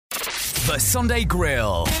The Sunday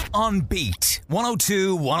Grill on Beat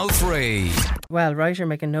 102 103. Well, writer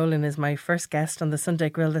Megan Nolan is my first guest on the Sunday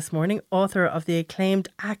Grill this morning, author of the acclaimed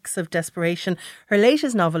Acts of Desperation. Her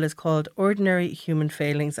latest novel is called Ordinary Human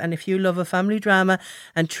Failings, and if you love a family drama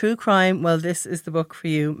and true crime, well, this is the book for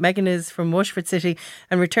you. Megan is from Waterford City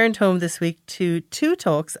and returned home this week to 2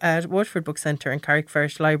 talks at Waterford Book Centre and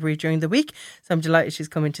Carrickfergus Library during the week. So I'm delighted she's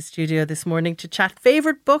come into studio this morning to chat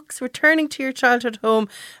favourite books, returning to your childhood home,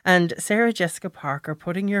 and Sarah Jessica Parker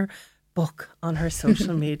putting your book on her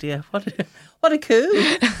social media. What a coup.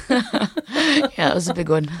 Yeah, that was a big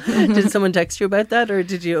one. Did someone text you about that, or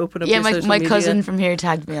did you open up your social media? Yeah, my cousin from here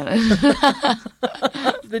tagged me on it.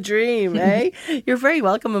 The dream, eh? You're very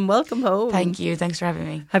welcome and welcome home. Thank you. Thanks for having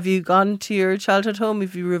me. Have you gone to your childhood home?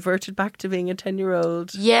 Have you reverted back to being a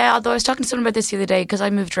 10-year-old? Yeah, although I was talking to someone about this the other day because I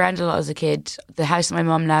moved around a lot as a kid. The house that my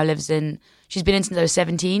mum now lives in, she's been in since I was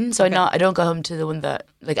 17, so I don't go home to the one that,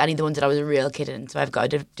 like any of the ones that I was a real kid in, so I've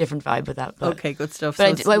got a different vibe with that. But, okay, good stuff.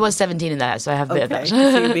 But I was 17 in that house, so I have a bit of that.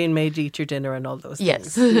 So you're being made to eat your dinner and all those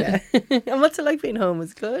yes. things. Yes. Yeah. And what's it like being home?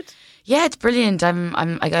 Is it good? Yeah, it's brilliant.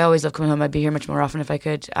 I always love coming home. I'd be here much more often if I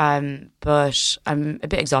could. But I'm a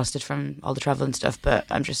bit exhausted from all the travel and stuff. But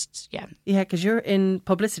I'm just, yeah. Yeah, because you're in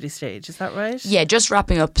publicity stage, is that right? Yeah, just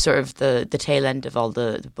wrapping up sort of the tail end of all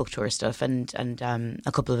the book tour stuff and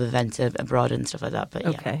a couple of events abroad and stuff like that. But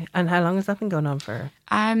okay. Yeah. And how long has that been going on for?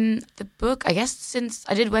 The book, I guess since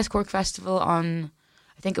I did West Cork Festival on,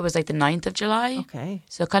 I think it was like the 9th of July. Okay.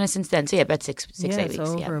 So kind of since then. So yeah, about 8 weeks.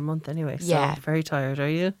 So over a month anyway. So yeah. Very tired, are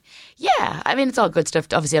you? Yeah. I mean, it's all good stuff.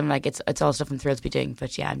 Obviously, I'm like, it's all stuff I'm thrilled to be doing.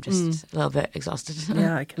 But yeah, I'm just a little bit exhausted.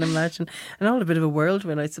 Yeah, I can imagine. And all a bit of a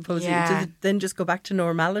whirlwind, I suppose. Yeah. Did it then just go back to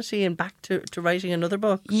normality and back to writing another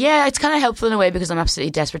book? Yeah, it's kind of helpful in a way because I'm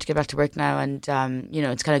absolutely desperate to get back to work now. And,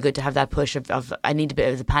 it's kind of good to have that push of I need a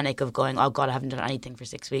bit of the panic of going, oh God, I haven't done anything for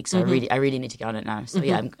 6 weeks. So I really need to get on it now. So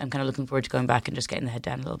yeah, I'm kind of looking forward to going back and just getting the head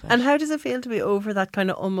down a little bit. And how does it feel to be over that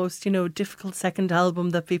kind of almost, difficult second album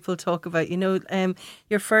that people talk about?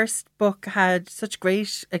 Your first book had such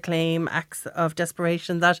great acclaim, Acts of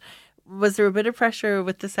Desperation, that was there a bit of pressure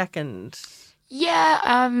with the second?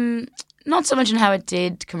 Yeah, not so much in how it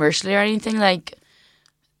did commercially or anything. Like,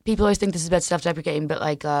 people always think this is about self-deprecating, but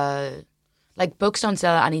like books don't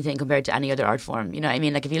sell anything compared to any other art form. You know what I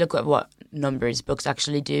mean? Like, if you look at what numbers books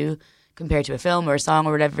actually do compared to a film or a song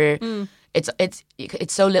or whatever,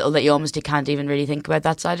 it's so little that you can't even really think about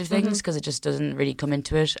that side of things because it just doesn't really come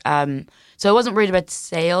into it. So I wasn't worried about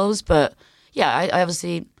sales, but yeah, I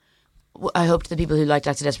obviously I hoped the people who liked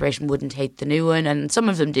Acts of Desperation wouldn't hate the new one, and some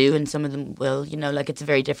of them do, and some of them will. It's a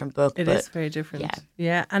very different book. It is very different.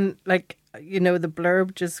 Yeah, and the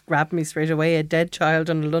blurb just grabbed me straight away. A dead child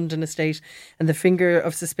on a London estate, and the finger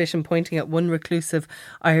of suspicion pointing at one reclusive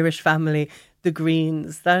Irish family. The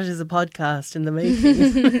Greens. That is a podcast in the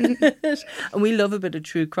making. And we love a bit of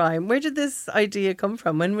true crime. Where did this idea come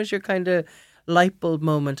from? When was your kind of light bulb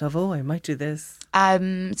moment of, I might do this?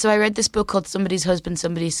 So I read this book called Somebody's Husband,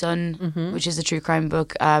 Somebody's Son, which is a true crime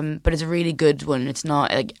book, but it's a really good one. It's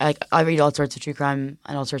not like I read all sorts of true crime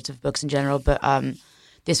and all sorts of books in general, but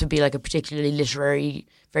this would be like a particularly literary,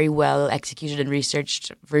 very well executed and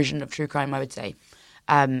researched version of true crime, I would say.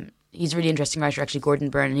 He's a really interesting writer, actually, Gordon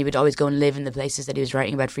Byrne, and he would always go and live in the places that he was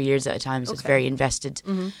writing about for years at a time, so it's very invested.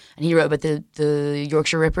 And he wrote about the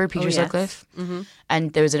Yorkshire Ripper, Peter Sutcliffe.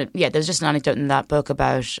 And there was just an anecdote in that book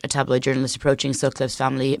about a tabloid journalist approaching Sutcliffe's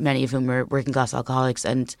family, many of whom were working class alcoholics,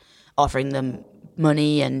 and offering them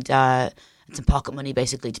money and some pocket money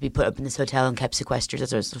basically to be put up in this hotel and kept sequestered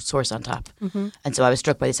as a source on tap. And so I was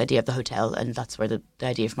struck by this idea of the hotel, and that's where the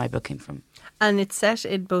idea for my book came from. And it's set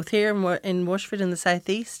in both here in Waterford in the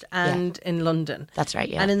southeast and in London. That's right,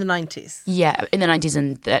 yeah. And in the 90s. Yeah, in the 90s,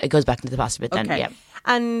 and it goes back into the past a bit then, yeah.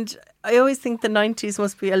 And I always think the 90s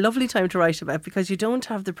must be a lovely time to write about because you don't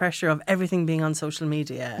have the pressure of everything being on social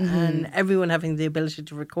media and everyone having the ability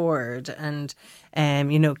to record and,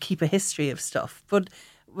 keep a history of stuff. But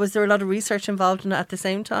was there a lot of research involved in it at the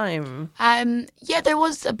same time? Yeah, there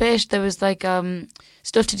was a bit. There was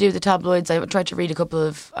stuff to do with the tabloids. I tried to read a couple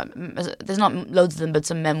of, there's not loads of them, but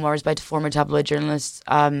some memoirs by former tabloid journalists,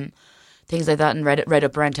 things like that, and read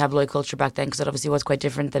up around tabloid culture back then because it obviously was quite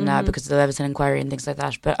different than now because of the Leveson inquiry and things like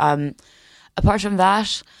that. But apart from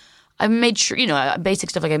that, I made sure, basic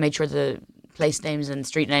stuff like I made sure the place names and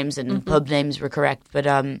street names and pub names were correct. But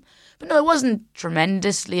no, it wasn't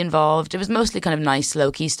tremendously involved. It was mostly kind of nice,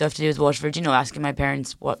 low-key stuff to do with Waterford. Asking my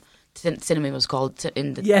parents what cinema was called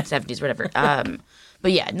in the 70s, whatever.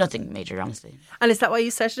 But yeah, nothing major, honestly. And is that why you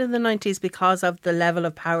set it in the 90s? Because of the level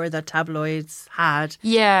of power that tabloids had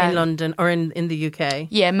in London or in the UK?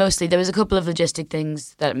 Yeah, mostly. There was a couple of logistic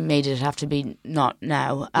things that made it have to be not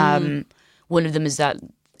now. One of them is that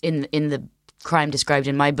in the crime described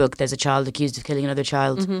in my book, there's a child accused of killing another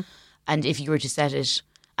child. And if you were to set it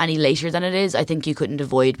any later than it is, I think you couldn't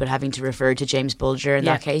avoid but having to refer to James Bulger in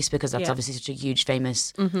that case, because that's obviously such a huge,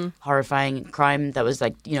 famous, horrifying crime that was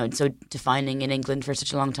like, you know, so defining in England for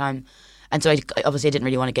such a long time. And so I didn't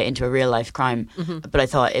really want to get into a real life crime, but I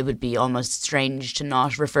thought it would be almost strange to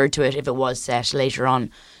not refer to it if it was set later on.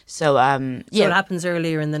 So so it happens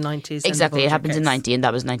earlier in the 90s. Exactly, it happens in 90 and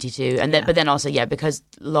that was 92. And then, but then also, because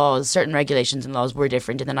certain regulations and laws were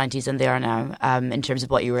different in the 90s than they are now, in terms of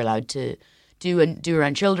what you were allowed to do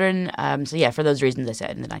around children. For those reasons I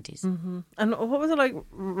said in the 90s. And what was it like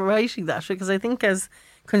writing that? Because I think as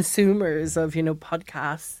consumers of, you know,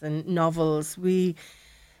 podcasts and novels, we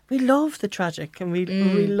love the tragic and we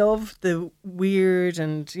love the weird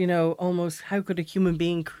and, you know, almost how could a human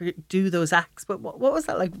being do those acts? But what was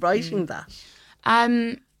that like writing that?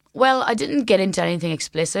 Well, I didn't get into anything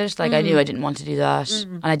explicit. Like I knew I didn't want to do that.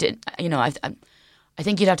 And I did, you know, I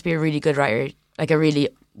think you'd have to be a really good writer, like a really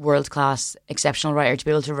world-class, exceptional writer to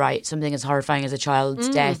be able to write something as horrifying as a child's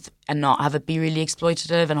death and not have it be really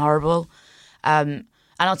exploitative and horrible. And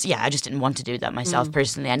also, I just didn't want to do that myself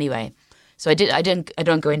personally anyway. So I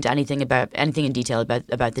don't go into anything in detail about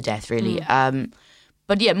the death really.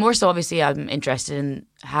 But more so obviously I'm interested in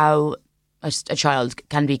how a child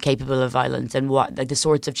can be capable of violence and what, like, the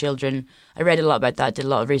sorts of children. I read a lot about that, did a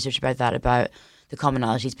lot of research about that, about the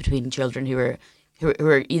commonalities between children who are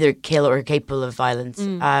either kill or capable of violence,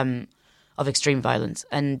 of extreme violence.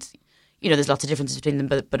 And, you know, there's lots of differences between them,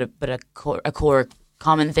 but a core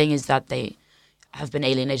common thing is that they have been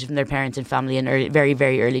alienated from their parents and family in very,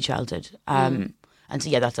 very early childhood. And so,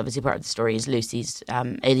 that's obviously part of the story, is Lucy's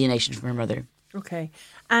alienation from her mother. Okay.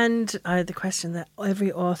 And the question that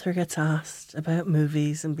every author gets asked about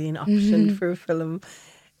movies and being optioned for a film,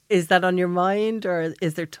 is that on your mind, or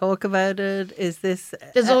is there talk about it? Is this...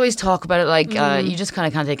 There's always talk about it, like, you just kind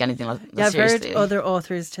of can't take anything seriously. I've heard other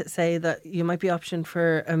authors say that you might be optioned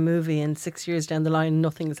for a movie and 6 years down the line,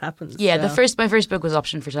 nothing has happened. Yeah, so. My first book was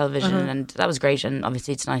optioned for television, and that was great, and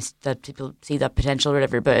obviously it's nice that people see that potential or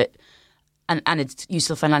whatever, but... And it's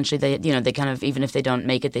useful financially. They kind of, even if they don't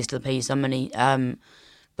make it, they still pay you some money.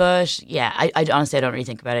 But I honestly, I don't really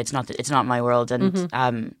think about it. It's not my world, and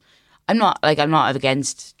I'm not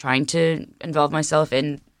against trying to involve myself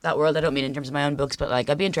in that world. I don't mean in terms of my own books, but like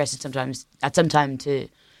I'd be interested at some time to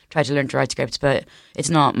try to learn to write scripts. But it's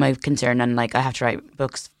not my concern, and like I have to write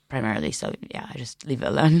books primarily, so I just leave it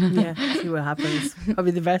alone. See what happens.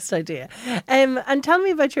 Probably the best idea. And tell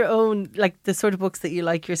me about your own, like the sort of books that you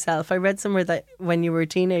like yourself. I read somewhere that when you were a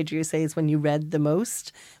teenager, you say is when you read the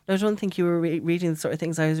most. But I don't think you were reading the sort of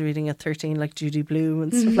things I was reading at 13, like Judy Blume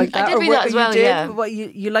and stuff like that. I did read that as well. But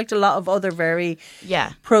you liked a lot of other very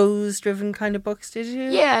prose-driven kind of books, did you?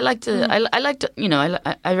 Yeah, I liked it. I liked, you know,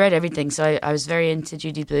 I read everything, so I was very into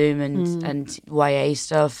Judy Blume and YA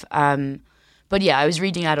stuff. But I was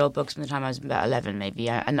reading adult books from the time I was about 11 maybe.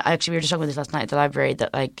 And actually we were just talking about this last night at the library,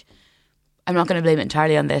 that like, I'm not going to blame it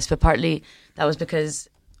entirely on this, but partly that was because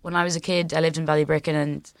when I was a kid, I lived in Ballybricken,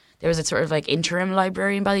 and there was a sort of like interim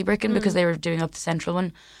library in Ballybricken because they were doing up the central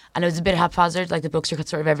one. And it was a bit haphazard, like the books were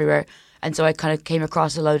sort of everywhere. And so I kind of came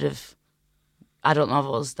across a load of adult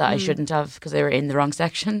novels that I shouldn't have because they were in the wrong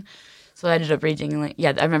section. So I ended up reading, like,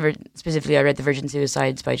 I remember specifically I read The Virgin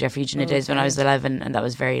Suicides by Jeffrey Eugene Days when I was 11, and that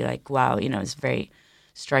was very like, wow, you know, it's very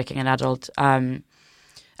striking and adult. And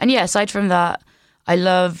aside from that, I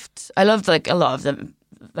loved like a lot of the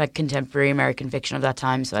like contemporary American fiction of that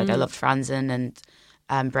time. So like I loved Franzen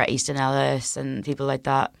and Bret Easton Ellis and people like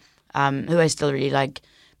that, who I still really like.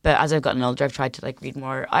 But as I've gotten older, I've tried to like read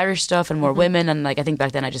more Irish stuff and more women, and like I think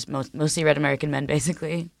back then I just mostly read American men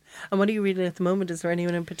basically. And what are you reading at the moment? Is there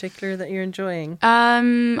anyone in particular that you're enjoying?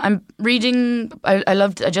 I'm reading. I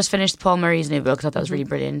just finished Paul Murray's new book. I thought that was really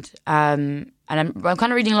brilliant. And I'm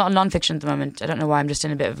kind of reading a lot of nonfiction at the moment. I don't know why. I'm just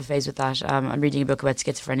in a bit of a phase with that. I'm reading a book about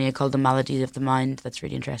schizophrenia called The Maladies of the Mind. That's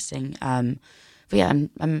really interesting. But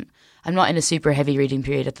I'm not in a super heavy reading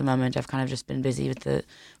period at the moment. I've kind of just been busy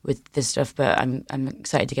with this stuff, but I'm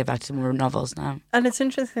excited to get back to some more novels now. And it's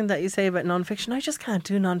interesting that you say about nonfiction. I just can't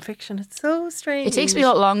do nonfiction. It's so strange. It takes me a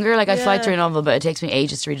lot longer. Like I fly through a novel, but it takes me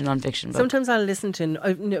ages to read a nonfiction book. Sometimes I'll listen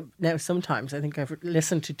to sometimes I think I've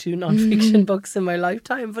listened to 2 nonfiction books in my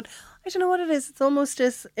lifetime, but I don't know what it is. It's almost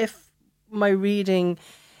as if my reading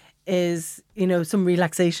is, you know, some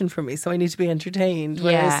relaxation for me. So I need to be entertained.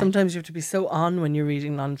 Whereas sometimes you have to be so on when you're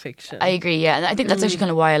reading non-fiction. I agree, yeah. And I think that's actually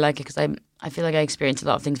kind of why I like it, because I feel like I experience a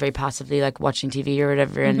lot of things very passively, like watching TV or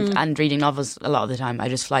whatever, and reading novels a lot of the time. I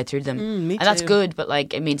just fly through them. Me and that's too. good, but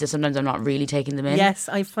like it means that sometimes I'm not really taking them in. Yes,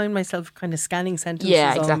 I find myself kind of scanning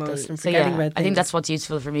sentences almost and So forgetting about things. I think that's what's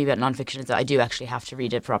useful for me about non-fiction, is that I do actually have to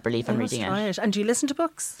read it properly if I'm reading it. And do you listen to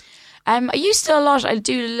books? I used to a lot. I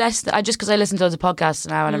do less. Just because I listen to loads of podcasts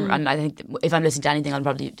now, and I think if I'm listening to anything, I'm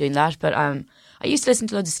probably doing that. But I used to listen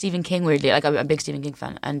to loads of Stephen King. Weirdly, like I'm a big Stephen King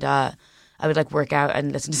fan, and I would like work out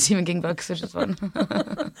and listen to Stephen King books, which is fun.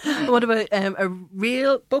 What about a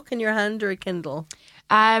real book in your hand or a Kindle?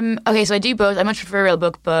 Okay, so I do both. I much prefer a real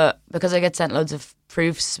book, but because I get sent loads of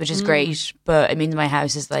proofs, which is great, but it means my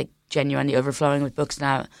house is like genuinely overflowing with books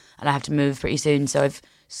now, and I have to move pretty soon. So I've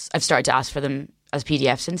started to ask for them as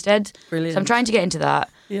PDFs instead. Brilliant. So I'm trying to get into that.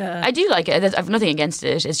 Yeah, I do like it. I've nothing against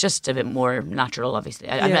it. It's just a bit more natural, obviously.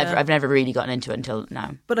 I've never really gotten into it until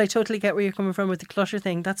now. But I totally get where you're coming from with the clutter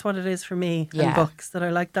thing. That's what it is for me. And books, that I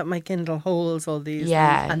like that my Kindle holds all these.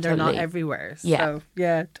 And they're not everywhere. So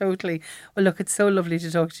yeah, totally. Well, look, it's so lovely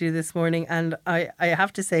to talk to you this morning, and I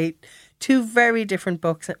have to say, two very different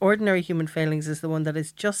books. Ordinary Human Failings is the one that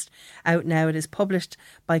is just out now. It is published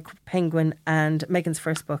by Penguin, and Megan's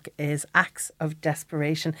first book is Acts of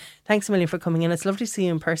Desperation. Thanks a million for coming in. It's lovely to see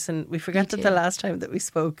you in person. We forget that the last time that we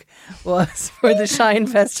spoke was for the Shine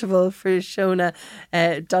Festival for Shona.ie,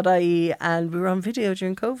 and we were on video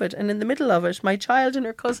during COVID, and in the middle of it, my child and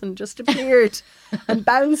her cousin just appeared and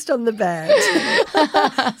bounced on the bed.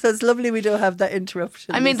 So it's lovely we don't have that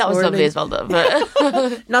interruption. I mean, that was lovely as well, though.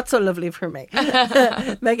 But not so lovely for me.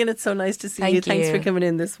 Megan, it's so nice to see you. Thanks for coming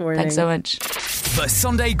in this morning. Thanks so much. The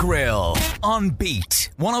Sunday Grill on Beat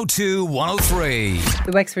 102 103.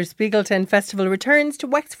 The Wexford Spiegeltent Festival returns to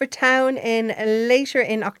Wexford Town later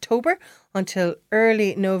in October until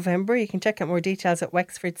early November. You can check out more details at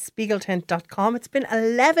wexfordspiegeltent.com. It's been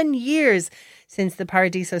 11 years since the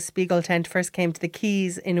Paradiso Spiegeltent first came to the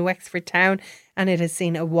Quays in Wexford Town, and it has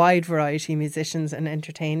seen a wide variety of musicians and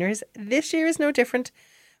entertainers. This year is no different,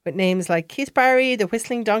 with names like Keith Barry, the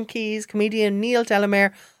Whistling Donkeys, comedian Neil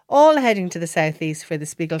Delamere, all heading to the southeast for the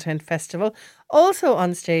Spiegeltent Festival. Also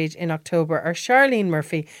on stage in October are Charlene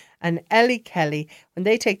Murphy and Ellie Kelly when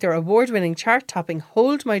they take their award-winning chart-topping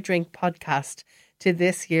Hold My Drink podcast to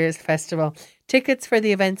this year's festival. Tickets for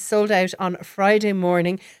the event sold out on Friday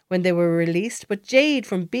morning when they were released, but Jade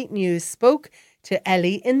from Beat News spoke to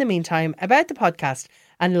Ellie in the meantime about the podcast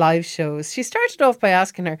and live shows. She started off by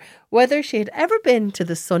asking her whether she had ever been to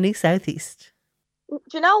the sunny southeast. Do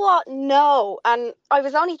you know what? No. And I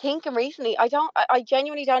was only thinking recently, I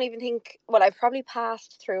genuinely don't even think, well, I've probably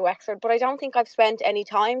passed through Wexford, but I don't think I've spent any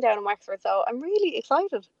time down in Wexford, so I'm really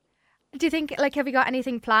excited. Do you think, like, have you got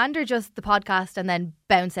anything planned, or just the podcast and then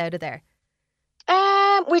bounce out of there?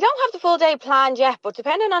 We don't have the full day planned yet, but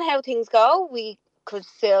depending on how things go, we could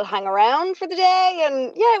still hang around for the day,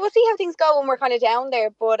 and yeah, we'll see how things go when we're kind of down there.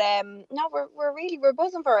 But no, we're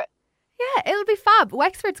buzzing for it. Yeah, it'll be fab.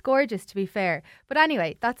 Wexford's gorgeous, to be fair. But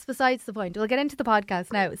anyway, that's besides the point. We'll get into the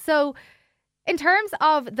podcast now. So, in terms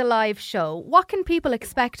of the live show, what can people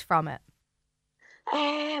expect from it?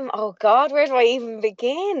 Oh God, where do I even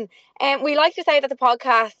begin? We like to say that the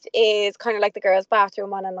podcast is kind of like the girls'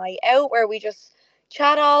 bathroom on a night out, where we just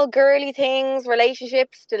chat all girly things,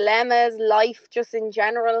 relationships, dilemmas, life, just in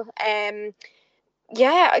general.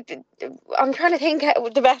 Yeah, I'm trying to think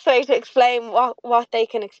the best way to explain what they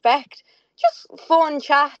can expect. Just fun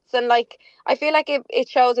chats, and like I feel like it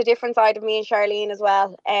shows a different side of me and Charlene as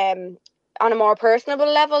well. On a more personable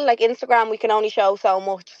level, like Instagram, we can only show so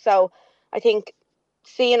much. So I think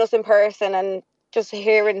seeing us in person and just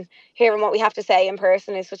hearing what we have to say in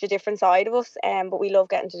person is such a different side of us. But we love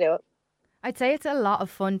getting to do it. I'd say it's a lot of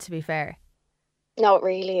fun, to be fair. No, it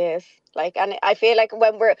really is. Like, and I feel like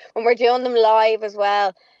when we're doing them live as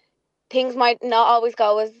well, things might not always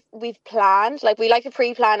go as we've planned. Like, we like to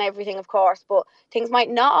pre-plan everything, of course, but things might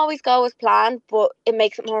not always go as planned, but it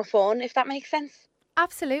makes it more fun, if that makes sense.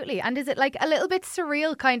 Absolutely. And is it like a little bit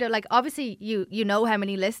surreal, kind of like, obviously you know how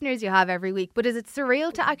many listeners you have every week, but is it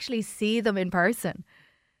surreal to actually see them in person?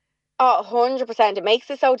 Oh, 100%. It makes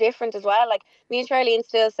it so different as well. Like, me and Charlene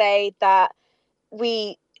still say that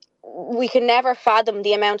we can never fathom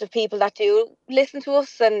the amount of people that do listen to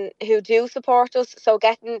us and who do support us. So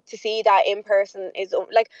getting to see that in person is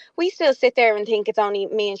like, we still sit there and think it's only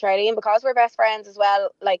me and Charlene, because we're best friends as well.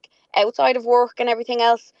 Like, outside of work and everything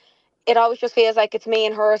else, it always just feels like it's me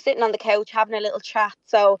and her sitting on the couch having a little chat.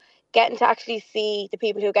 So getting to actually see the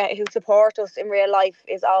people who support us in real life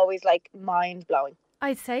is always like mind blowing.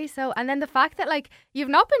 I'd say so. And then the fact that like you've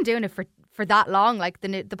not been doing it for that long, like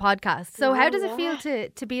the podcast. So how does it feel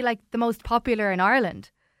to be like the most popular in Ireland?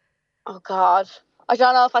 Oh God, I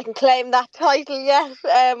don't know if I can claim that title yet.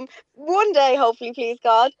 One day, hopefully, please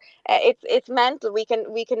God. It's mental. We can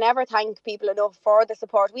never thank people enough for the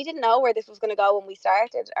support. We didn't know where this was going to go when we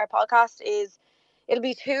started. Our podcast it'll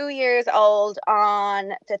be 2 years old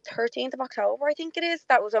on the 13th of October, I think it is.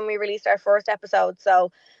 That was when we released our first episode.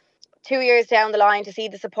 So 2 years down the line to see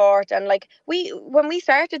the support, and like when we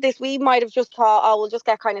started this, we might have just thought, oh, we'll just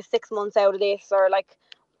get kind of 6 months out of this, or like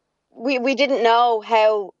we didn't know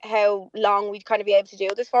how long we'd kind of be able to do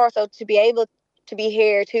this for. So to be able to be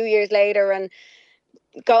here 2 years later and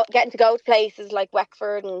getting to go to places like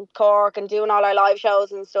Wexford and Cork and doing all our live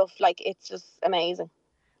shows and stuff, like it's just amazing.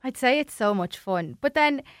 I'd say it's so much fun. But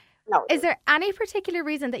then is there any particular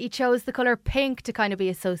reason that you chose the colour pink to kind of be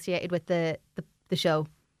associated with the show?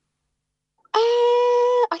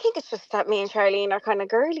 I think it's just that me and Charlene are kind of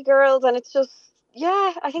girly girls, and it's just,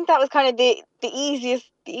 yeah, I think that was kind of the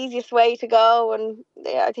easiest way to go. And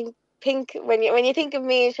yeah, I think pink, when you think of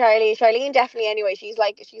me and Charlene definitely anyway, she's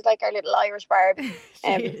like our little Irish Barbie.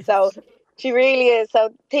 So she really is.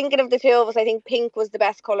 So thinking of the two of us, I think pink was the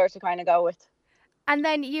best colour to kind of go with. And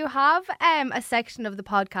then you have a section of the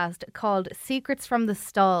podcast called Secrets from the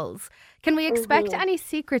Stalls. Can we expect any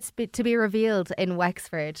secrets to be revealed in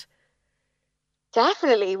Wexford?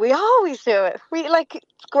 Definitely, we always do it. We like,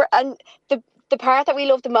 and the part that we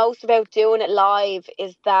love the most about doing it live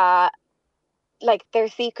is that, like,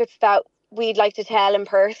 there's secrets that we'd like to tell in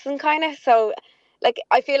person, kind of. So, like,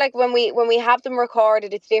 I feel like when we have them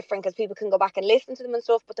recorded, it's different because people can go back and listen to them and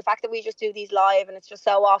stuff. But the fact that we just do these live and it's just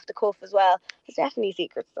so off the cuff as well, there's definitely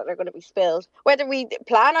secrets that are going to be spilled. Whether we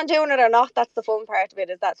plan on doing it or not, that's the fun part of it,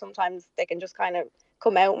 is that sometimes they can just kind of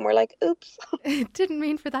come out and we're like, oops. Didn't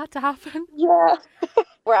mean for that to happen. Yeah.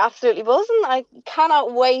 We're absolutely buzzing. I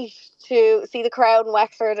cannot wait to see the crowd in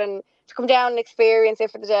Wexford and to come down and experience it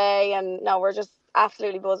for the day. And no, we're just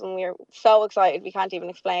absolutely buzzing. We're so excited, we can't even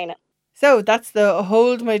explain it. So that's the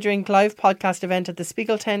Hold My Drink live podcast event at the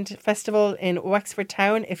Spiegel Tent Festival in Wexford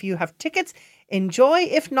Town. If you have tickets, enjoy.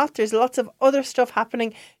 If not, there's lots of other stuff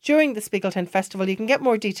happening during the Spiegel Tent Festival. You can get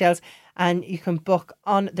more details and you can book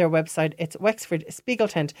on their website. It's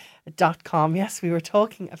wexfordspiegeltent.com. Yes, we were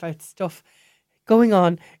talking about stuff going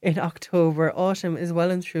on in October. Autumn is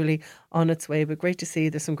well and truly on its way, but great to see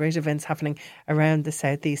there's some great events happening around the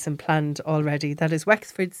southeast and planned already. That is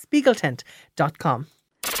wexfordspiegeltent.com.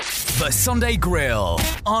 The Sunday Grill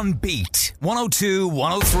on Beat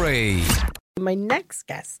 102-103. My next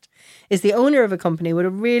guest is the owner of a company with a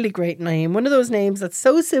really great name. One of those names that's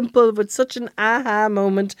so simple but such an aha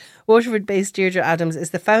moment. Waterford-based Deirdre Adams is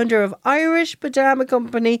the founder of Irish pyjama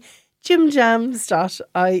company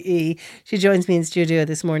Jimjams.ie. She joins me in studio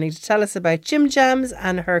this morning to tell us about Jimjams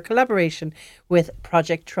and her collaboration with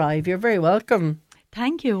Project Thrive. You're very welcome.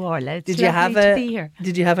 Thank you, Orla. It's lovely to be here.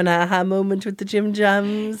 Did you have an aha moment with the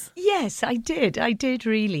Jimjams? Yes, I did. I did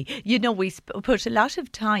really. You know, we put a lot of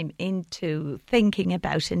time into thinking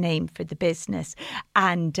about a name for the business,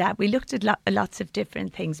 and we looked at lots of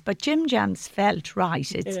different things. But Jimjams felt right.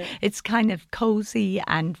 It's kind of cosy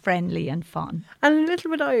and friendly and fun, and a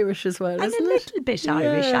little bit Irish as well. And isn't a little bit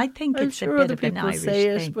Irish. I think I'm it's sure a bit of an people Irish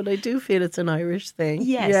say thing. It, but I do feel it's an Irish thing.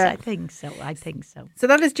 Yes, I think so. So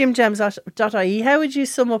that is Jimjams.ie. How would you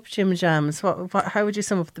sum up Jimjams? How would you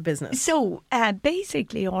sum up the business? So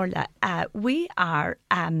basically, Orla, we are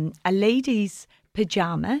a ladies'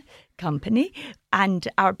 pyjama company, and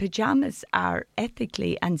our pyjamas are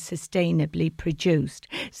ethically and sustainably produced.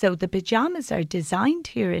 So the pyjamas are designed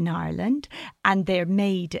here in Ireland and they're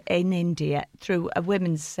made in India through a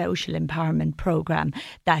women's social empowerment programme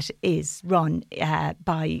that is run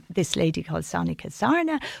by this lady called Sonika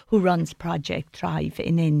Sarna, who runs Project Thrive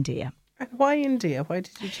in India. Why India? Why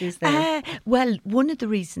did you choose there? Well, one of the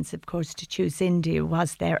reasons, of course, to choose India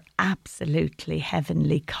was their absolutely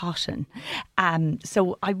heavenly cotton.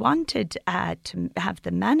 So I wanted to have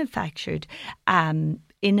them manufactured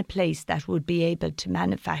in a place that would be able to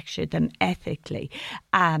manufacture them ethically.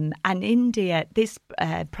 And India, this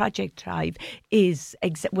Project Thrive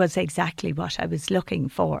was exactly what I was looking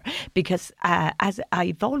for, because as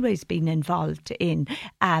I've always been involved in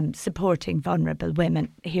supporting vulnerable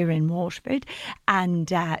women here in Waterford,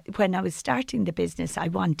 and when I was starting the business, I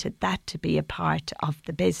wanted that to be a part of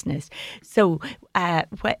the business. So I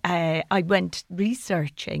went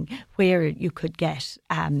researching where you could get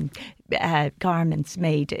garments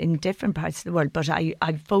made in different parts of the world, but I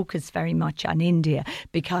focus very much on India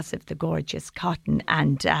because of the gorgeous cotton,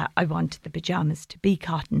 and I wanted the pyjamas to be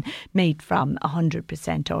cotton, made from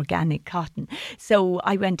 100% organic cotton. So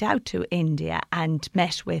I went out to India and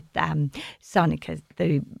met with Sonika,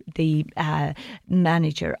 the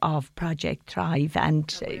manager of Project Thrive,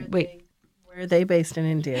 and Where are they based in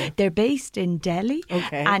India? They're based in Delhi.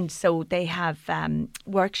 Okay. And so they have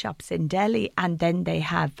workshops in Delhi, and then they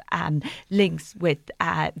have links with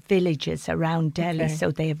villages around Delhi. Okay.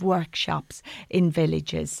 So they have workshops in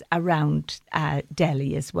villages around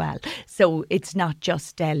Delhi as well. So it's not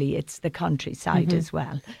just Delhi, it's the countryside as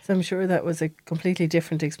well. So I'm sure that was a completely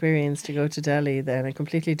different experience to go to Delhi then, a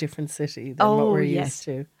completely different city than what we're used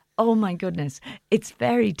to. Oh my goodness, it's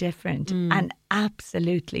very different and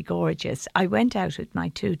absolutely gorgeous. I went out with my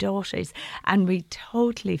 2 daughters and we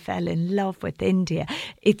totally fell in love with India.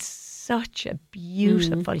 It's such a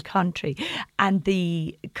beautiful country, and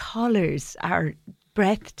the colours are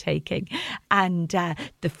breathtaking, and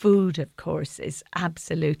the food, of course, is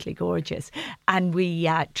absolutely gorgeous. And we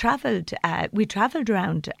travelled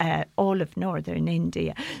around all of northern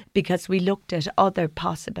India because we looked at other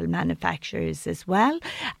possible manufacturers as well,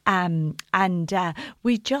 and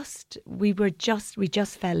we just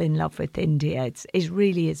fell in love with India. It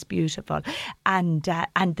really is beautiful, and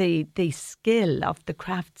the skill of the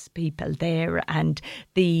craftspeople there, and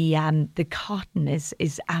the cotton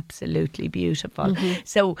is absolutely beautiful.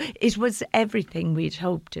 So it was everything we'd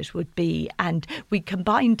hoped it would be, and we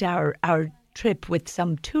combined our trip with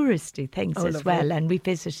some touristy things as lovely. well, and we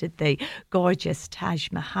visited the gorgeous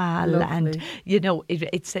Taj Mahal. Lovely.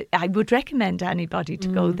 And I would recommend anybody to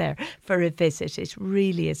go there for a visit. It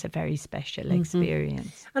really is a very special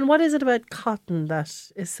experience. And what is it about cotton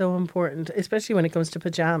that is so important, especially when it comes to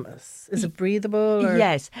pyjamas? Is it breathable? Or?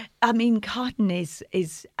 Yes, I mean, cotton is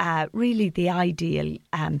really the ideal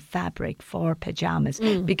fabric for pyjamas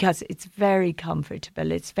because it's very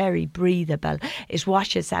comfortable, it's very breathable, it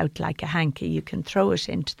washes out like a hanky. You can throw it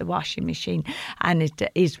into the washing machine and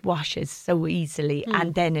it washes so easily,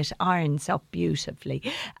 and then it irons up beautifully.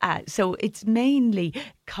 So it's mainly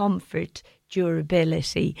comfort,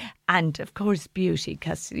 durability, and of course beauty,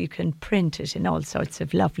 because you can print it in all sorts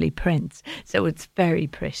of lovely prints. So it's very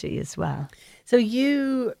pretty as well. So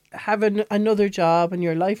you have another job, and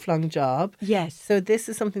your lifelong job. Yes. So this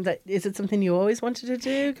is something is it something you always wanted to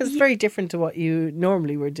do? Because it's very different to what you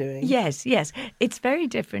normally were doing. Yes. It's very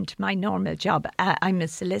different to my normal job. I'm a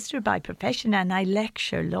solicitor by profession and I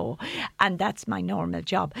lecture law, and that's my normal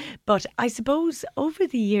job. But I suppose over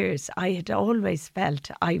the years I had always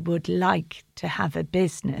felt I would like to have a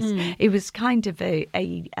business. It was kind of a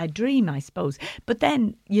dream, I suppose. But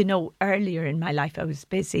then, earlier in my life I was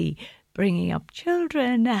busy bringing up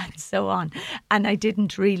children and so on, and I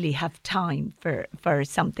didn't really have time for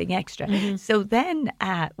something extra. So then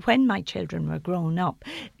when my children were grown up,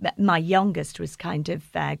 my youngest was kind of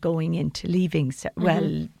going into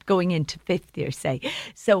going into 5th year, say.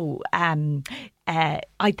 So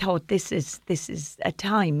I thought this is a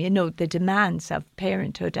time, the demands of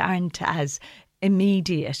parenthood aren't as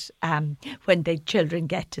immediate when the children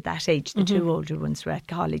get to that age. The 2 older ones were at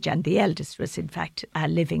college, and the eldest was in fact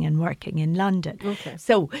living and working in London. Okay.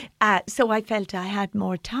 So I felt I had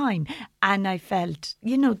more time, and I felt,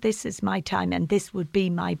 this is my time, and this would be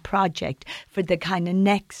my project for the kind of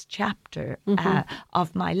next chapter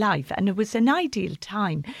of my life. And it was an ideal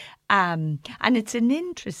time, and it's an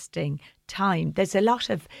interesting time. There's a lot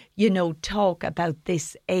of, talk about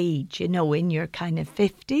this age, in your kind of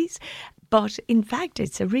 50s. But in fact,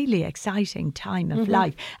 it's a really exciting time of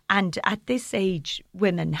life. And at this age,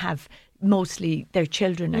 women have mostly their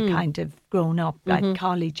children are kind of grown up at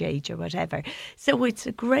college age or whatever. So it's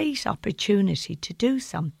a great opportunity to do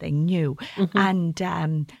something new. And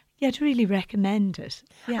I'd really recommend it.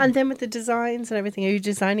 Yeah. And then with the designs and everything, are you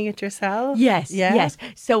designing it yourself? Yes.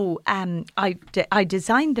 So I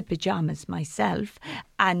designed the pyjamas myself,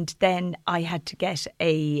 and then I had to get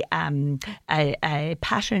a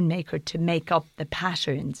pattern maker to make up the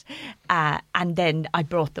patterns, and then I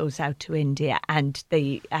brought those out to India, and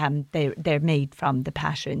they're made from the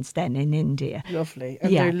patterns then in India. Lovely.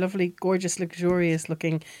 And they're lovely, gorgeous, luxurious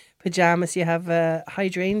looking pyjamas. You have a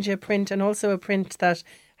hydrangea print and also a print that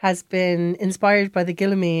has been inspired by the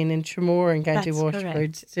Guillemine in Tramore in County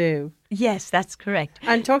Waterford too. Yes, that's correct.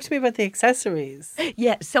 And talk to me about the accessories.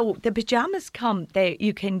 Yeah, so the pyjamas come,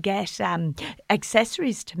 you can get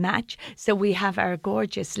accessories to match. So we have our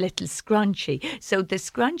gorgeous little scrunchie. So the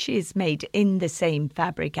scrunchie is made in the same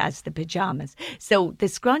fabric as the pyjamas. So the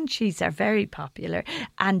scrunchies are very popular,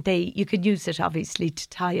 and you could use it obviously to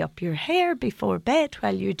tie up your hair before bed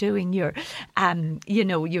while you're doing your,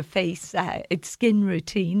 your face skin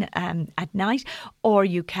routine at night. Or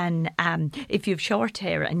you can, if you have short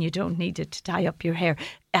hair and you don't need it to tie up your hair,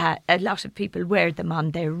 a lot of people wear them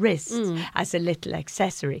on their wrists as a little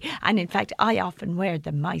accessory. And in fact, I often wear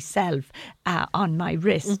them myself on my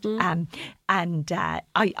wrist. And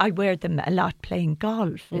I wear them a lot playing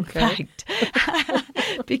golf, in fact,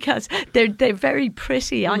 because they're very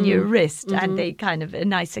pretty on your wrist and they kind of a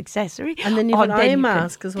nice accessory. And then you have an eye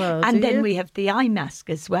mask as well. And then we have the eye mask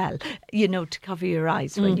as well, to cover your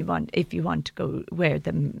eyes when if you want to go wear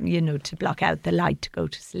them, to block out the light to go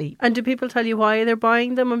to sleep. And do people tell you why they're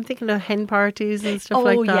buying them? I'm thinking of hen parties and stuff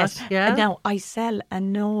like that. Yes. Yeah. Now, I sell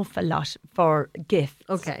an awful lot for gifts.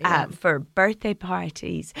 Okay. For birthday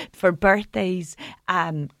parties, for birthdays.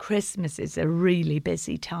 Christmas is a really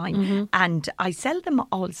busy time. And I sell them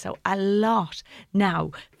also a lot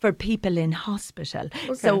now for people in hospital.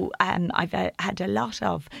 Okay. So I've had a lot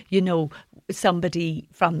of, somebody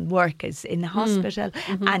from work is in hospital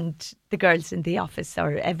and the girls in the office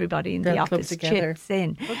or everybody in the office chips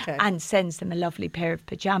in and sends them a lovely pair of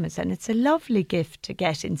pyjamas, and it's a lovely gift to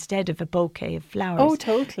get instead of a bouquet of flowers. Oh,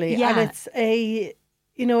 totally. Yeah. And it's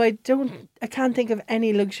I can't think of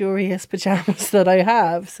any luxurious pyjamas that I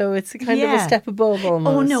have, so it's kind of a step above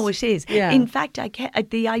almost. Oh no, it is. Yeah. In fact,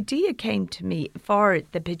 the idea came to me for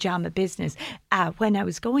the pyjama business when I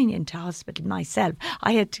was going into hospital myself.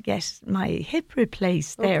 I had to get my hip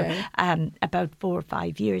replaced there about 4 or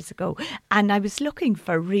 5 years ago, and I was looking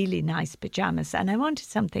for really nice pyjamas, and I wanted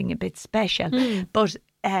something a bit special, but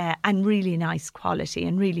and really nice quality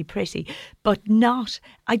and really pretty, but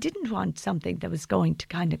I didn't want something that was going to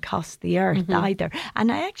kind of cost the earth either.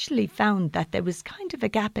 And I actually found that there was kind of a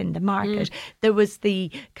gap in the market. There was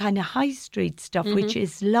the kind of high street stuff, which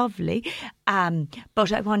is lovely,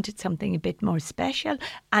 but I wanted something a bit more special.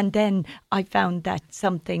 And then I found that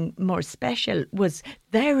something more special was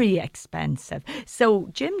very expensive. So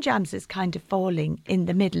Jimjams is kind of falling in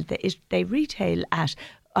the middle. They retail at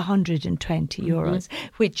 120 euros,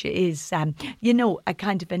 which is, a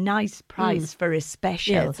kind of a nice price for a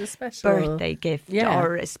special, birthday gift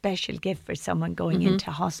or a special gift for someone going into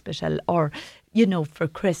hospital or, for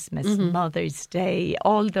Christmas, Mother's Day,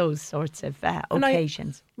 all those sorts of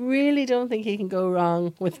occasions. I really don't think you can go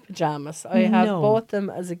wrong with pyjamas. I have bought them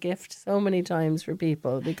as a gift so many times for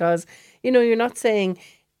people because, you're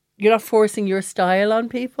not forcing your style on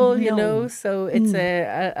people, so it's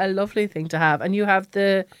a lovely thing to have. And you have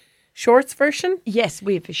the shorts version? Yes,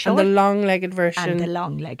 we have a short. And the long-legged version. And the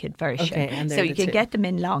long-legged version. Okay, and so you can get them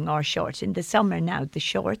in long or short. In the summer now, the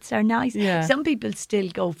shorts are nice. Yeah. Some people still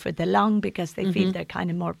go for the long because they feel they're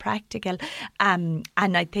kind of more practical. And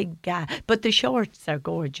I think, but the shorts are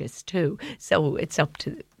gorgeous too. So it's up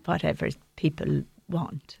to whatever people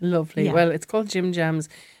want. Lovely. Yeah. Well, it's called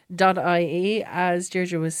Jimjams.ie, as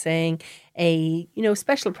Deirdre was saying, a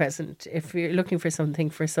special present if you're looking for something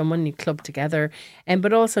for someone you club together,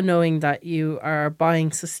 but also knowing that you are buying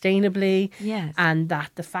sustainably, and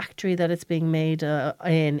that the factory that it's being made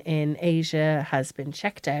in Asia has been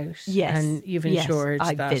checked out, and you've ensured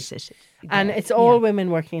I that. Visited. And it's all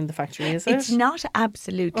women working in the factory, is it? It's not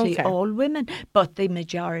absolutely all women, but the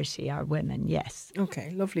majority are women, yes.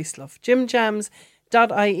 Okay, lovely stuff.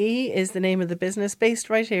 Jimjams.ie is the name of the business, based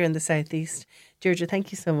right here in the southeast. Deirdre,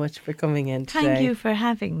 thank you so much for coming in today. Thank you for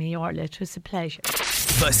having me, Orla. It was a pleasure.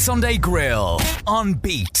 The Sunday Grill on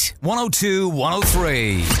Beat 102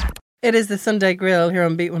 103. It is the Sunday Grill here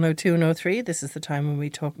on Beat 102 103. This is the time when we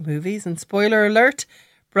talk movies. And spoiler alert,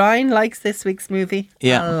 Brian likes this week's movie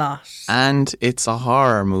a lot. And it's a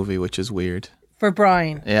horror movie, which is weird. For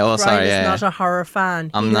Brian. Yeah, well, Brian is not a horror fan.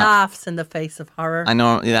 He laughs in the face of horror. I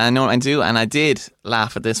know, I do. And I did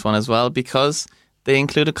laugh at this one as well because they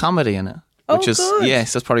include a comedy in it. Which is good.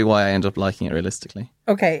 Yes, that's probably why I end up liking it realistically.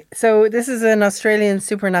 Okay, so this is an Australian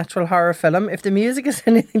supernatural horror film. If the music is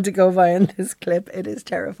anything to go by in this clip, it is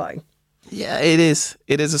terrifying. Yeah, it is.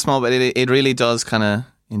 It is a small bit. It really does kind of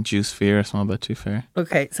induce fear, a small bit too fair.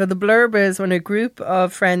 Okay, so the blurb is when a group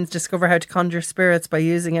of friends discover how to conjure spirits by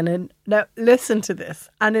using now listen to this,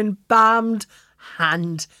 an embalmed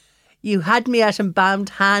hand. You had me at embalmed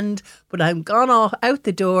hand, but I'm gone out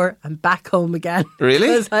the door and back home again. Really?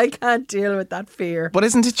 Because I can't deal with that fear. But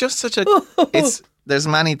isn't it just such a... there's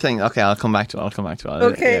many things. Okay, I'll come back to it.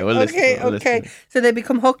 Okay, Yeah, we'll listen to it. We'll listen okay. to it. So they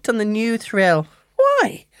become hooked on the new thrill.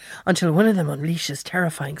 Why? Until one of them unleashes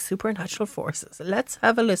terrifying supernatural forces. Let's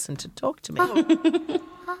have a listen to Talk to Me.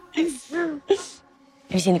 Have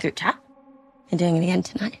you seen the group chat? You're doing it again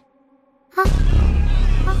tonight.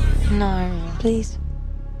 No. Please.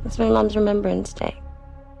 It's my mom's Remembrance Day.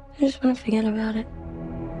 I just want to forget about it.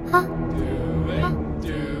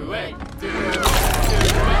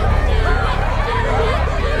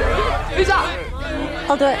 Who's up?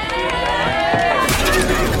 I'll do it.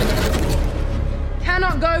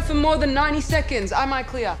 Cannot go for more than 90 seconds. Am I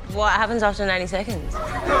clear? What happens after 90 seconds?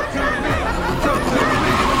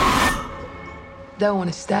 They'll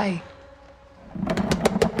want to stay.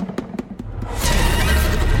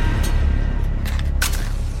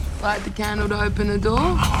 Light the candle to open the door.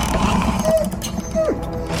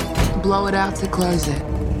 Blow it out to close it.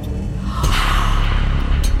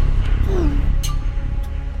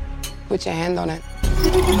 Put your hand on it.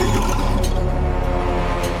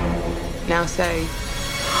 Now say,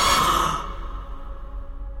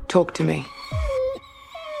 talk to me.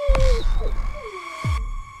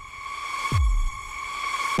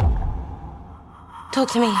 Talk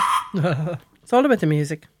to me. It's all about the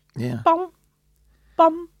music. Yeah. Bum,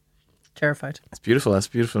 bum. Terrified. It's beautiful. That's a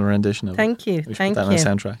beautiful rendition of it. Thank you. We should Thank put that you. on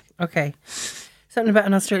a soundtrack. Okay. Something about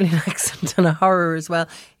an Australian accent and a horror as well.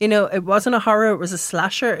 You know, it wasn't a horror, it was a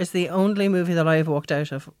slasher. It's the only movie that I've walked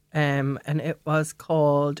out of. And it was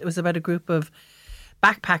about a group of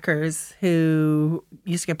backpackers who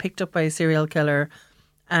used to get picked up by a serial killer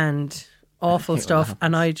and awful stuff.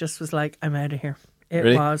 And I just was like, I'm out of here. It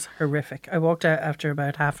Really? was horrific. I walked out after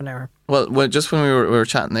about half an hour. Well, just when we were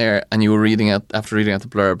chatting there, and you were reading out the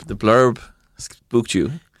blurb spooked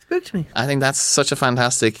you. Spooked me. I think that's such a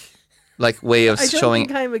fantastic way of I don't showing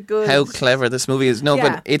think I'm a good... how clever this movie is. No, Yeah.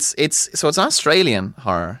 but it's an Australian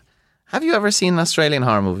horror. Have you ever seen an Australian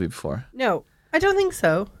horror movie before? No, I don't think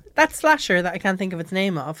so. That slasher that I can't think of its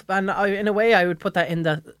name of. And in a way, I would put that in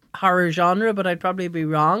the horror genre, but I'd probably be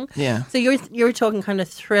wrong. Yeah. So you're talking kind of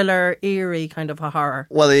thriller, eerie kind of a horror.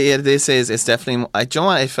 Well, it's definitely. Do you know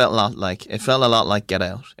what it felt a lot like? It felt a lot like Get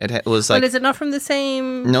Out. It was like. Well, is it not from the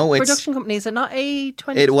same production company? Is it not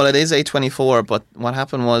A24? It is A24, but what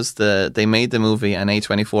happened was they made the movie and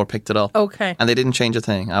A24 picked it up. Okay. And they didn't change a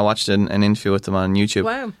thing. I watched an interview with them on YouTube.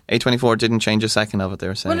 Wow. A24 didn't change a second of it, they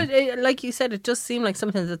were saying. Well, it, like you said, it just seemed like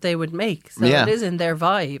something that they would make. So Yeah. it is in their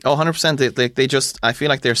vibe. Oh, 100%. They just, I feel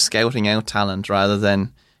like they're scouting out talent rather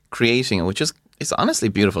than creating it, which is, it's honestly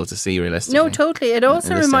beautiful to see realistically. No, totally. It also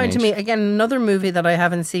in this reminded day me, and age. again, another movie that I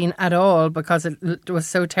haven't seen at all because it was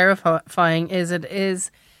so terrifying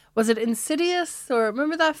was it Insidious? Or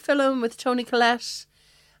remember that film with Toni Collette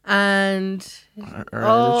and... Hereditary?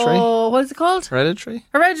 Oh, what is it called? Hereditary?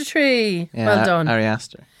 Hereditary. Yeah, Well done. Ari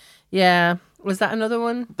Aster. Yeah. Was that another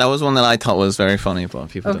one? That was one that I thought was very funny, but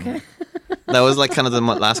people Okay. didn't. That was like kind of the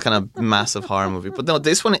last kind of massive horror movie. But no,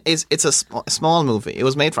 this one it's a small movie. It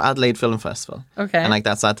was made for Adelaide Film Festival. Okay. And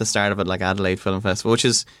that's at the start of it, like Adelaide Film Festival, which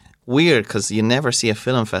is weird because you never see a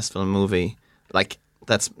film festival movie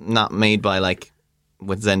that's not made by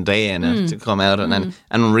with Zendaya in it to come out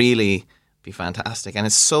and really be fantastic. And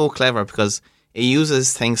it's so clever because it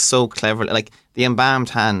uses things so cleverly, like the embalmed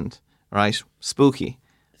hand, right? Spooky.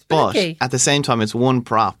 But at the same time, it's one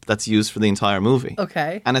prop that's used for the entire movie.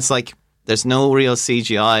 Okay. And it's like, there's no real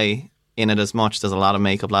CGI in it as much. There's a lot of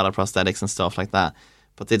makeup, a lot of prosthetics and stuff like that.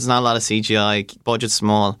 But there's not a lot of CGI. Budget's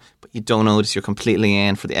small, but you don't notice. You're completely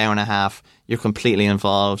in for the hour and a half. You're completely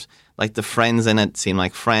involved. Like the friends in it seem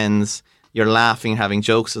like friends. You're laughing, having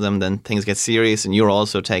jokes with them. Then things get serious, and you're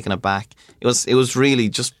also taken aback. It was really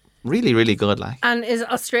just really, really good. And is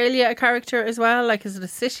Australia a character as well? Like, is it a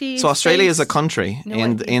city? So Australia state? is a country No,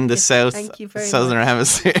 in the south Thank you very southern much.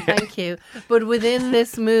 hemisphere. Thank you. But within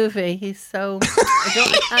this movie, he's so...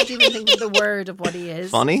 I can't even think of the word of what he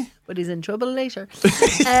is. Funny? But he's in trouble later.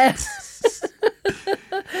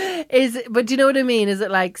 But do you know what I mean? Is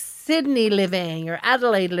it like Sydney living or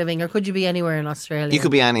Adelaide living, or could you be anywhere in Australia? You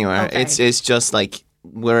could be anywhere. Okay. It's just like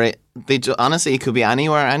honestly, it could be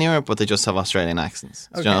anywhere, but they just have Australian accents.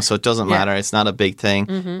 Okay. You know, so it doesn't matter. It's not a big thing.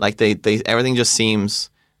 Like they everything just seems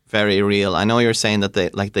very real. I know you're saying that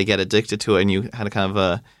they get addicted to it, and you had a kind of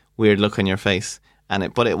a weird look on your face.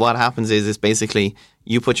 But what happens is basically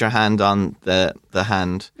you put your hand on the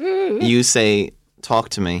hand, you say, "Talk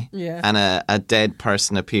to me," and a dead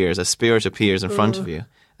person appears, a spirit appears in front of you,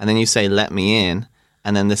 and then you say, "Let me in,"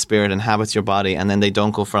 and then the spirit inhabits your body, and then they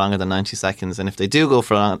don't go for longer than 90 seconds. And if they do go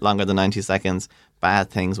for longer than 90 seconds, bad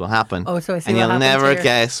things will happen. Oh, so I see and what you'll happened never here.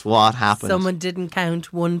 guess what happened. Someone didn't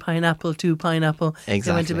count 1 pineapple, 2 pineapple. Exactly.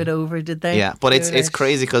 They went a bit over, did they? Yeah, but it's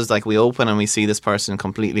crazy because like we open and we see this person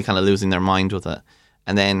completely kind of losing their mind with it,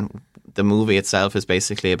 and then the movie itself is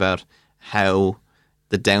basically about how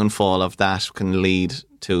the downfall of that can lead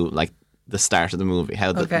to like the start of the movie.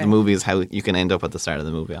 How the movie is how you can end up at the start of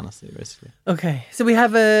the movie, honestly, basically. Okay, so we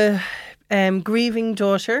have a grieving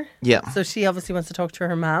daughter. Yeah. So she obviously wants to talk to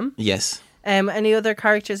her mum. Yes. Any other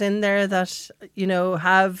characters in there that, you know,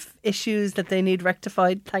 have issues that they need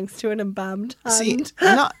rectified thanks to an embalmed hand? See,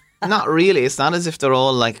 not really. It's not as if they're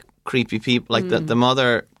all like creepy people. Like the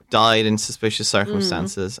mother died in suspicious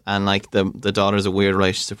circumstances, and like the daughter's a weird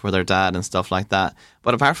relationship with her dad and stuff like that.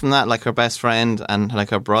 But apart from that, like her best friend and like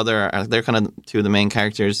her brother, they're kind of two of the main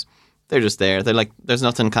characters. They're just there. They're like, there's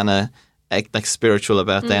nothing kind of like spiritual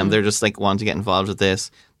about them. They're just like wanting to get involved with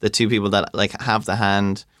this. The two people that like have the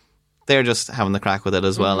hand, they're just having the crack with it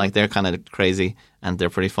as well. Like they're kind of crazy and they're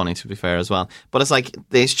pretty funny, to be fair, as well. But it's like,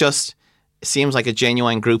 it seems like a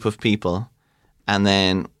genuine group of people, and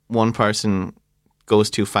then one person goes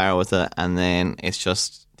too far with it, and then it's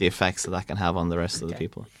just the effects that can have on the rest of the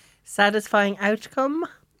people. Satisfying outcome?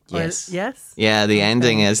 Yes. Yes? Yeah, the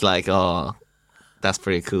ending is like, oh, that's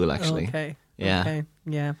pretty cool, actually. Okay. Yeah. Okay.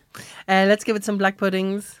 Yeah. Let's give it some black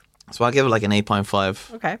puddings. So I'll give it like an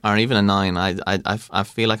 8.5. Okay. Or even a 9. I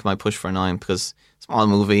feel like I might push for a 9 because small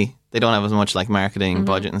movie, they don't have as much like marketing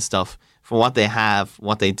budget and stuff. For what they have,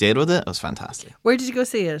 what they did with it was fantastic. Where did you go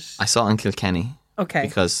see it? I saw it in Kilkenny. Okay.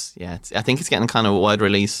 Because, I think it's getting kind of a wide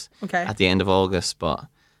release at the end of August, but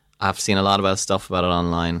I've seen a lot about stuff about it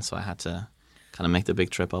online, so I had to kind of make the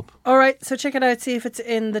big trip up. All right, so check it out, see if it's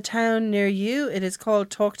in the town near you. It is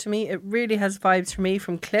called Talk to Me. It really has vibes for me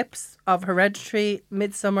from clips of Hereditary,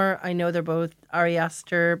 Midsummer. I know they're both Ari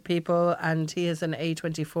Aster people, and he has an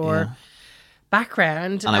A24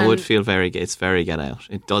 background. And I would feel it's very Get Out.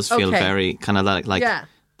 It does feel very kind of like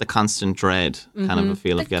the constant dread kind of a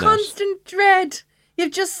feel of Get Out. Constant dread.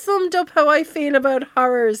 You've just summed up how I feel about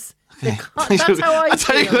horrors. Okay. That's how I feel. That's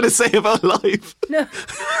what you're going to say about life. No.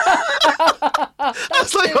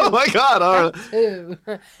 That's like, oh my God.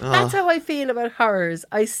 Orla. That's how I feel about horrors.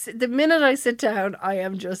 The minute I sit down, I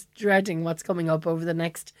am just dreading what's coming up over the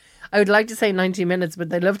next, I would like to say 90 minutes, but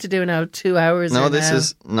they'd love to do now 2 hours. No, this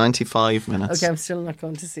is 95 minutes. Okay, I'm still not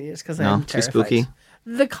going to see it because No, I'm too terrified. spooky.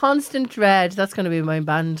 The Constant Dread, that's going to be my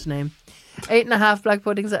band name. 8.5 black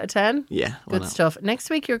puddings out of 10. Yeah. Good stuff. Next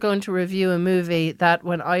week, you're going to review a movie that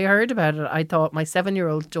when I heard about it, I thought my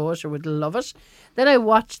 7-year-old daughter would love it. Then I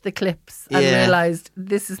watched the clips and realised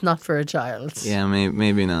this is not for a child. Yeah,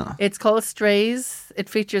 maybe not. It's called Strays. It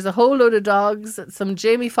features a whole load of dogs, some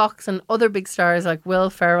Jamie Foxx and other big stars like Will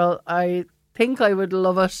Ferrell. I think I would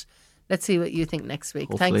love it. Let's see what you think next week.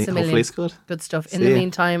 Thanks a million. Hopefully it's good. Good stuff. In the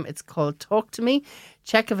meantime, it's called Talk to Me.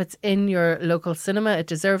 Check if it's in your local cinema. It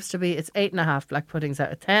deserves to be. It's 8.5 black puddings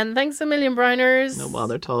out of 10. Thanks a million, Browners. No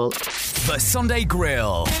bother at all. The Sunday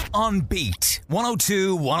Grill on Beat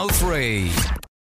 102 103.